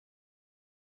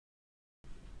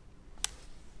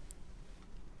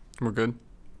We're good.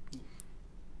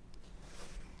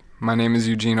 My name is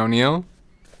Eugene O'Neill.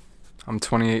 I'm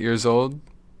 28 years old,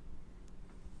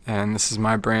 and this is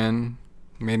my brand,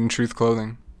 Made in Truth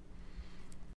Clothing.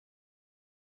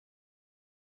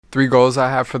 3 goals I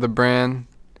have for the brand: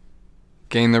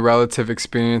 gain the relative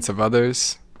experience of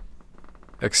others,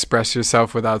 express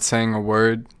yourself without saying a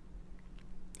word,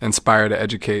 inspire to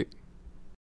educate.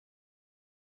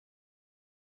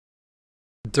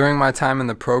 During my time in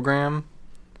the program,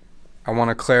 I want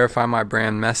to clarify my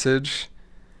brand message,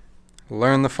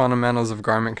 learn the fundamentals of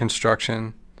garment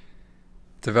construction,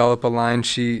 develop a line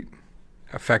sheet,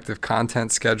 effective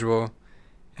content schedule,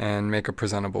 and make a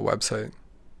presentable website.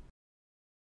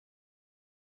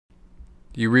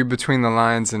 You read between the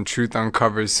lines and truth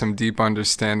uncovers some deep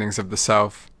understandings of the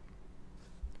self.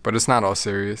 But it's not all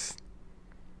serious.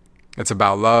 It's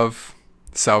about love,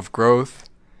 self-growth,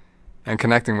 and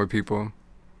connecting with people.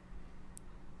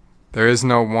 There is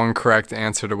no one correct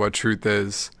answer to what truth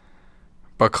is,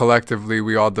 but collectively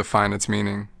we all define its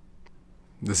meaning.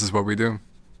 This is what we do.